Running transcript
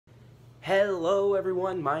Hello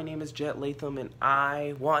everyone, my name is Jet Latham and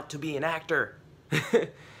I want to be an actor.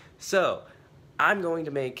 So, I'm going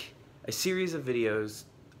to make a series of videos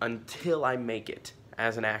until I make it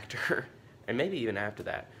as an actor, and maybe even after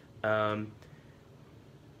that. And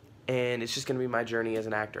it's just going to be my journey as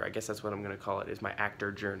an actor. I guess that's what I'm going to call it, is my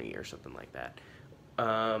actor journey or something like that.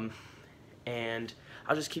 And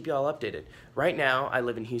I'll just keep you all updated. Right now, I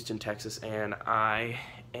live in Houston, Texas, and I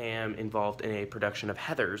am involved in a production of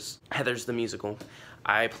Heathers. Heathers the musical.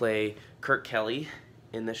 I play Kurt Kelly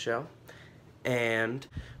in this show, and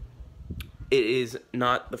it is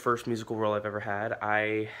not the first musical role I've ever had.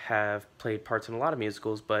 I have played parts in a lot of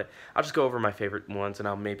musicals, but I'll just go over my favorite ones, and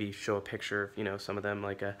I'll maybe show a picture of, some of them.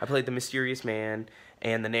 Like, I played the mysterious man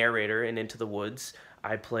and the narrator in Into the Woods.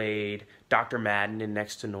 I played Dr. Madden in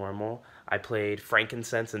Next to Normal. I played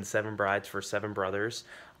Frankincense in Seven Brides for Seven Brothers.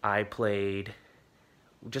 I played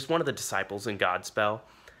just one of the disciples in Godspell.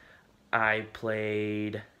 I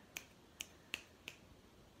played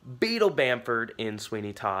Beetle Bamford in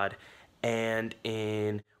Sweeney Todd. And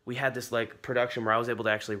we had this production where I was able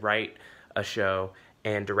to actually write a show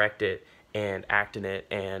and direct it and act in it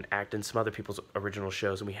and act in some other people's original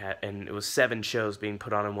shows, and it was 7 shows being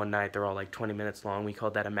put on in one night. They're all like 20 minutes long. We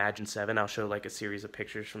called that Imagine 7. I'll show a series of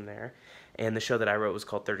pictures from there. And the show that I wrote was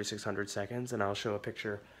called 3600 Seconds, and I'll show a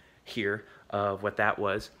picture here of what that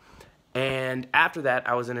was. And after that,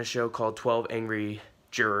 I was in a show called 12 Angry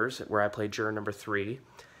Jurors, where I played juror number 3.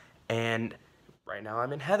 And right now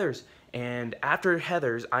I'm in Heathers. And after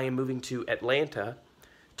Heathers, I am moving to Atlanta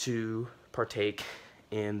to partake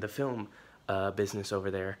in the film business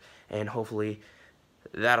over there. And hopefully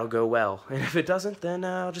that'll go well. And if it doesn't, then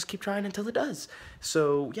I'll just keep trying until it does.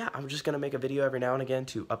 So yeah, I'm just going to make a video every now and again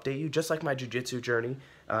to update you, just like my jiu-jitsu journey,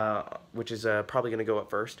 which is probably going to go up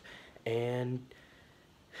first. And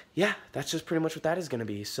yeah, that's just pretty much what that is going to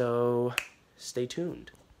be. So stay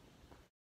tuned.